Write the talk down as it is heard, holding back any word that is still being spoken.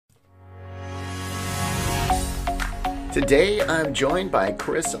Today, I'm joined by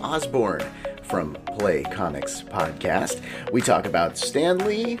Chris Osborne from Play Comics Podcast. We talk about Stan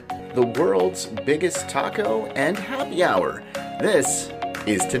Lee, the world's biggest taco, and happy hour. This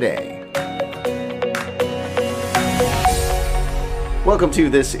is Today. Welcome to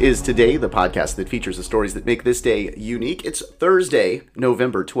This Is Today, the podcast that features the stories that make this day unique. It's Thursday,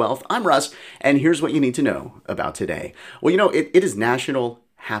 November 12th. I'm Russ, and here's what you need to know about today. Well, it is National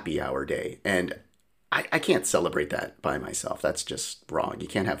Happy Hour Day, and I can't celebrate that by myself. That's just wrong. You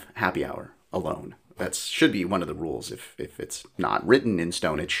can't have happy hour alone. That should be one of the rules. If it's not written in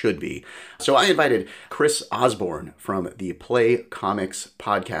stone, it should be. So I invited Chris Osborne from the Play Comics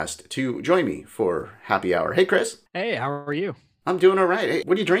Podcast to join me for happy hour. Hey, Chris. Hey, how are you? I'm doing all right. Hey,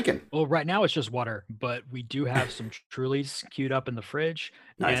 what are you drinking? Well, right now it's just water, but we do have some Trulies queued up in the fridge.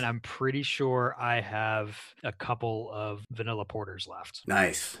 Nice. And I'm pretty sure I have a couple of vanilla porters left.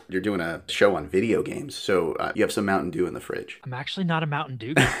 Nice. You're doing a show on video games, so you have some Mountain Dew in the fridge. I'm actually not a Mountain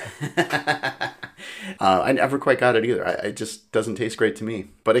Dew guy. I never quite got it either. It just doesn't taste great to me.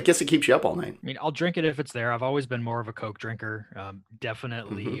 But I guess it keeps you up all night. I mean, I'll drink it if it's there. I've always been more of a Coke drinker.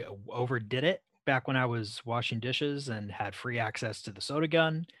 Definitely overdid it back when I was washing dishes and had free access to the soda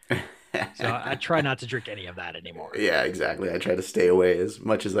gun. So I try not to drink any of that anymore. Yeah, exactly. I try to stay away as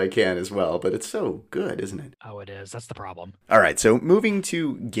much as I can as well, but it's so good, isn't it? Oh, it is. That's the problem. All right, so moving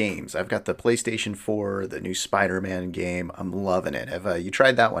to games. I've got the PlayStation 4, the new Spider-Man game. I'm loving it. Have you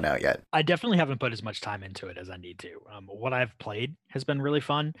tried that one out yet? I definitely haven't put as much time into it as I need to. What I've played has been really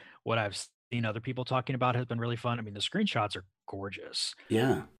fun. What I've seen other people talking about has been really fun. I mean, the screenshots are gorgeous.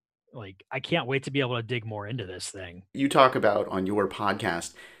 Yeah. Like, I can't wait to be able to dig more into this thing. You talk about on your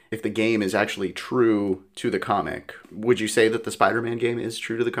podcast if the game is actually true to the comic. Would you say that the Spider-Man game is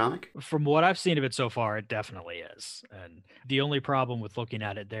true to the comic? From what I've seen of it so far, it definitely is. And the only problem with looking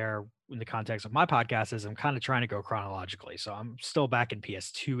at it there in the context of my podcast is I'm kind of trying to go chronologically. So I'm still back in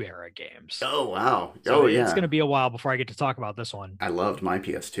PS2 era games. Oh, wow. So yeah. It's going to be a while before I get to talk about this one. I loved my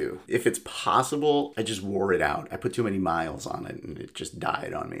PS2. If it's possible, I just wore it out. I put too many miles on it and it just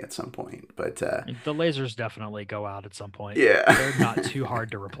died on me at some point. But the lasers definitely go out at some point. Yeah. They're not too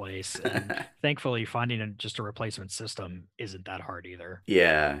hard to replace. And thankfully, finding just a replacement system isn't that hard either.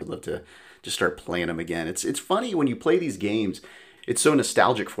 Yeah, I'd love to just start playing them again. It's funny when you play these games. It's so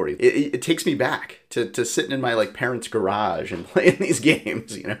nostalgic for you. It takes me back to sitting in my parents' garage and playing these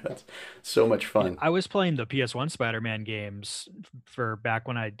games. It's so much fun. I was playing the PS1 Spider-Man games for back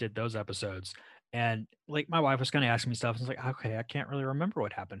when I did those episodes. And my wife was kind of asking me stuff. I was like, okay, I can't really remember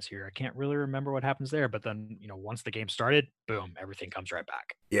what happens here. I can't really remember what happens there. But then, once the game started, boom, everything comes right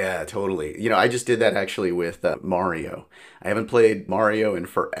back. Yeah, totally. I just did that actually with Mario. I haven't played Mario in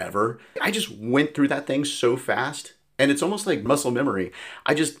forever. I just went through that thing so fast. And it's almost like muscle memory.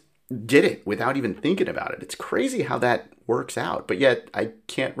 I just did it without even thinking about it. It's crazy how that works out. But yet I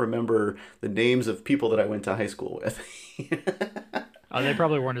can't remember the names of people that I went to high school with. Oh, they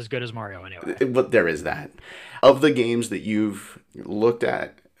probably weren't as good as Mario anyway. But there is that. Of the games that you've looked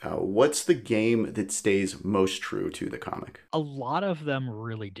at, what's the game that stays most true to the comic? A lot of them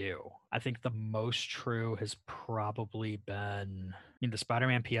really do. I think the most true has probably been, the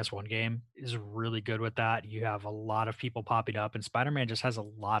Spider-Man PS1 game is really good with that. You have a lot of people popping up, and Spider-Man just has a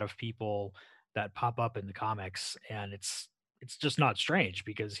lot of people that pop up in the comics, and it's just not strange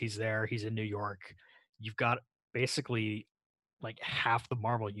because he's there, he's in New York. You've got basically half the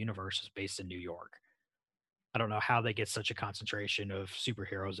Marvel universe is based in New York. I don't know how they get such a concentration of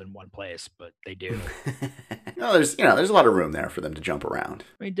superheroes in one place, but they do. No, there's a lot of room there for them to jump around.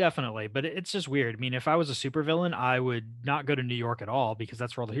 I mean, definitely, but it's just weird. I mean, if I was a supervillain, I would not go to New York at all because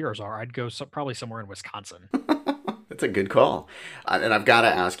that's where all the heroes are. I'd go probably somewhere in Wisconsin. That's a good call. And I've got to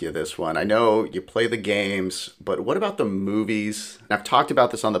ask you this one. I know you play the games, but what about the movies? I've talked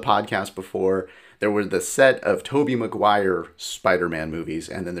about this on the podcast before. There were the set of Tobey Maguire Spider-Man movies,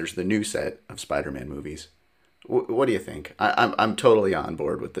 and then there's the new set of Spider-Man movies. What do you think? I'm totally on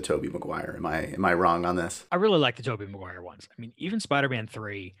board with the Tobey Maguire. Am I wrong on this? I really like the Tobey Maguire ones. I mean, even Spider-Man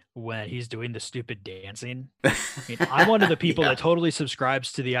 3, when he's doing the stupid dancing, I'm one of the people that totally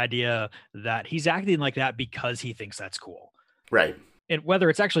subscribes to the idea that he's acting like that because he thinks that's cool. Right. And whether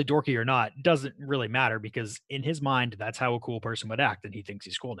it's actually dorky or not doesn't really matter because in his mind, that's how a cool person would act, and he thinks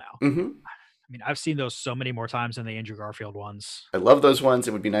he's cool now. Mm-hmm. I mean, I've seen those so many more times than the Andrew Garfield ones. I love those ones.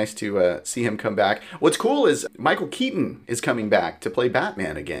 It would be nice to see him come back. What's cool is Michael Keaton is coming back to play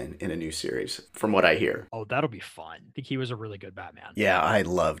Batman again in a new series, from what I hear. Oh, that'll be fun. I think he was a really good Batman. Yeah, I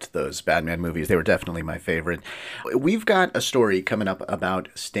loved those Batman movies. They were definitely my favorite. We've got a story coming up about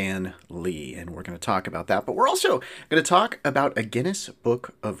Stan Lee, and we're going to talk about that. But we're also going to talk about a Guinness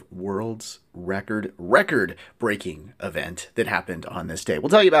Book of World's record breaking event that happened on this day. We'll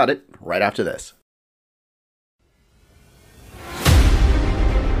tell you about it right after this.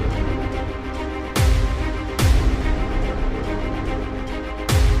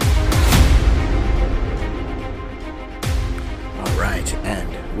 All right,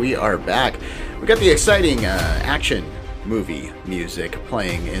 and we are back. We got the exciting action movie music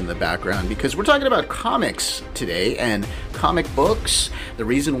playing in the background because we're talking about comics today and comic books. The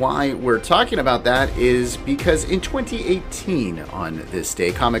reason why we're talking about that is because in 2018, on this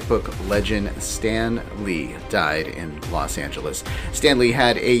day, comic book legend Stan Lee died in Los Angeles. Stan Lee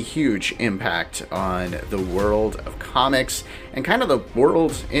had a huge impact on the world of comics and kind of the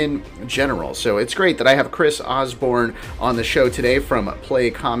world in general. So it's great that I have Chris Osborne on the show today from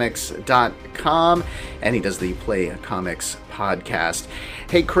playcomics.com, and he does the Play Comics podcast.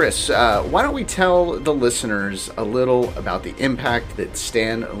 Hey, Chris, why don't we tell the listeners a little about the impact that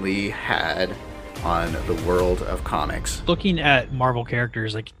Stan Lee had on the world of comics? Looking at Marvel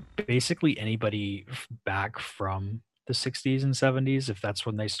characters, like basically anybody back from the 60s and 70s, if that's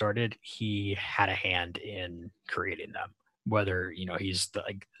when they started, he had a hand in creating them. Whether, he's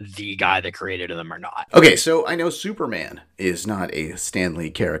the guy that created them or not. Okay, so I know Superman is not a Stan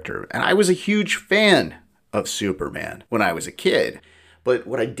Lee character, and I was a huge fan of Superman when I was a kid. But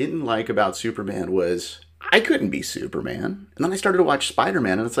what I didn't like about Superman was I couldn't be Superman. And then I started to watch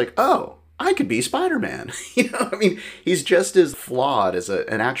Spider-Man, and it's like, oh, I could be Spider-Man. He's just as flawed as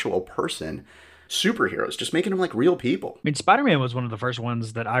an actual person. Superheroes, just making them like real people. I mean, Spider-Man was one of the first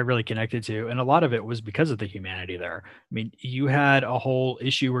ones that I really connected to, and a lot of it was because of the humanity there. I mean, you had a whole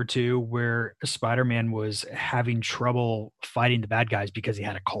issue or two where Spider-Man was having trouble fighting the bad guys because he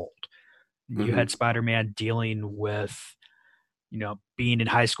had a cold. Mm-hmm. You had Spider-Man dealing with, being in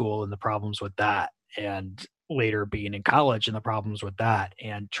high school and the problems with that, and later being in college and the problems with that,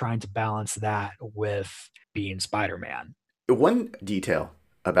 and trying to balance that with being Spider-Man. One detail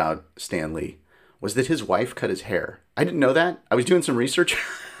about Stan Lee was that his wife cut his hair. I didn't know that. I was doing some research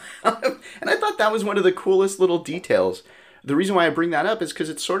and I thought that was one of the coolest little details. The reason why I bring that up is because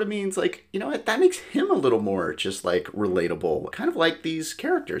it sort of means like, that makes him a little more just like relatable, kind of like these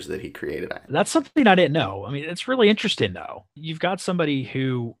characters that he created. That's something I didn't know. I mean, it's really interesting though. You've got somebody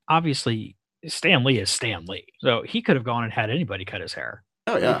who obviously Stan Lee is Stan Lee. So he could have gone and had anybody cut his hair.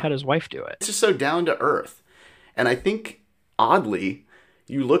 Oh yeah. He had his wife do it. It's just so down to earth. And I think oddly,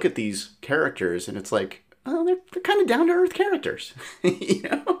 you look at these characters and it's like, oh, they're kind of down to earth characters.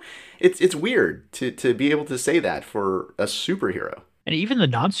 It's weird to be able to say that for a superhero. And even the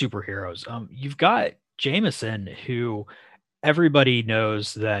non-superheroes, you've got Jameson, who everybody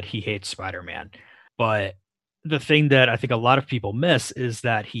knows that he hates Spider-Man. But the thing that I think a lot of people miss is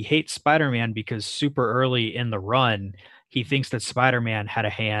that he hates Spider-Man because super early in the run, he thinks that Spider-Man had a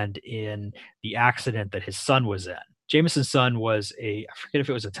hand in the accident that his son was in. Jameson's son was I forget if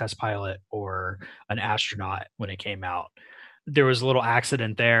it was a test pilot or an astronaut when it came out. There was a little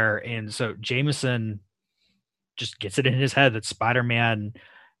accident there. And so Jameson just gets it in his head that Spider-Man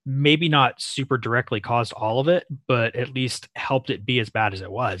maybe not super directly caused all of it, but at least helped it be as bad as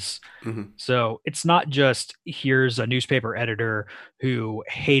it was. Mm-hmm. So it's not just here's a newspaper editor who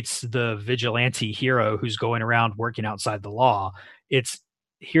hates the vigilante hero who's going around working outside the law. It's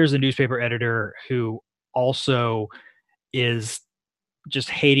here's a newspaper editor who also is just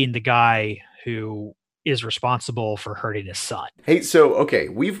hating the guy who is responsible for hurting his son. Hey, so okay,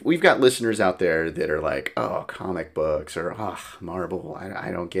 we've got listeners out there that are like, oh, comic books or Marvel,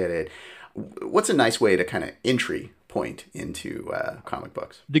 I don't get it. What's a nice way to kind of entry point into comic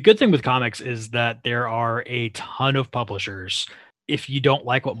books? The good thing with comics is that there are a ton of publishers. If you don't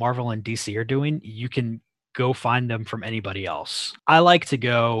like what Marvel and DC are doing, you can go find them from anybody else. I like to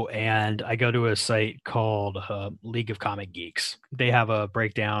go to a site called League of Comic Geeks. They have a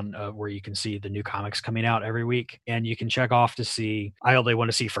breakdown of where you can see the new comics coming out every week, and you can check off to see, I only want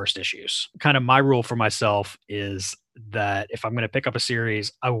to see first issues. Kind of my rule for myself is that if I'm going to pick up a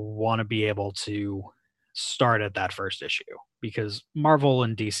series, I want to be able to start at that first issue, because Marvel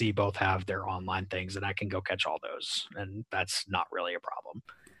and DC both have their online things and I can go catch all those, and that's not really a problem.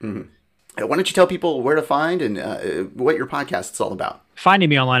 Mm-hmm. Why don't you tell people where to find and what your podcast is all about? Finding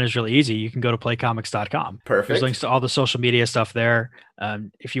me online is really easy. You can go to playcomics.com. Perfect. There's links to all the social media stuff there.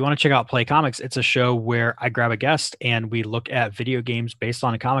 If you want to check out Play Comics, it's a show where I grab a guest and we look at video games based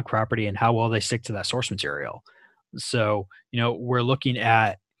on a comic property and how well they stick to that source material. So, we're looking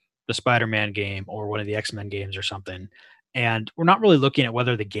at the Spider-Man game or one of the X-Men games or something, and we're not really looking at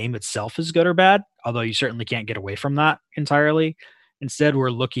whether the game itself is good or bad, although you certainly can't get away from that entirely. Instead, we're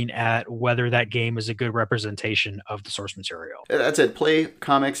looking at whether that game is a good representation of the source material. That's at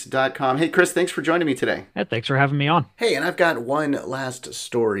playcomics.com. Hey, Chris, thanks for joining me today. Yeah, thanks for having me on. Hey, and I've got one last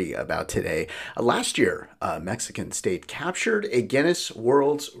story about today. Last year, a Mexican state captured a Guinness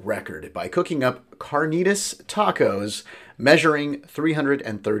World Record by cooking up carnitas tacos measuring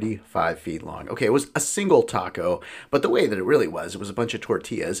 335 feet long. Okay, it was a single taco, but the way that it really was, it was a bunch of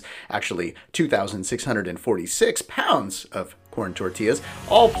tortillas, actually 2,646 pounds of corn tortillas,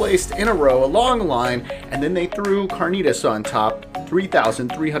 all placed in a row along a line, and then they threw carnitas on top,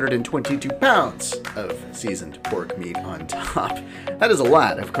 3,322 pounds of seasoned pork meat on top. That is a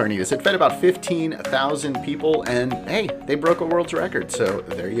lot of carnitas. It fed about 15,000 people, and hey, they broke a world's record, so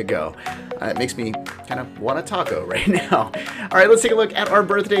there you go. It makes me kind of want a taco right now. All right, let's take a look at our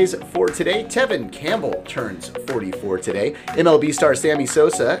birthdays for today. Tevin Campbell turns 44 today. MLB star Sammy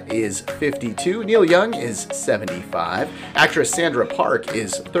Sosa is 52. Neil Young is 75. Actress Sandra Park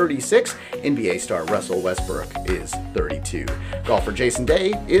is 36. NBA star Russell Westbrook is 32. Golfer Jason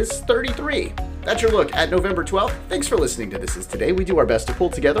Day is 33. That's your look at November 12th. Thanks for listening to This Is Today. We do our best to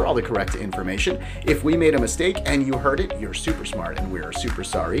pull together all the correct information. If we made a mistake and you heard it, you're super smart and we're super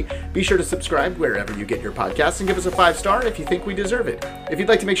sorry. Be sure to subscribe wherever you get your podcasts and give us a 5-star if you think we deserve it. If you'd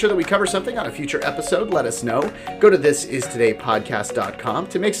like to make sure that we cover something on a future episode, let us know. Go to thisistodaypodcast.com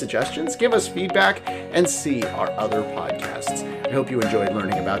to make suggestions, give us feedback, and see our other podcasts. I hope you enjoyed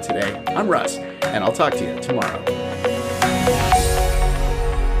learning about today. I'm Russ, and I'll talk to you tomorrow.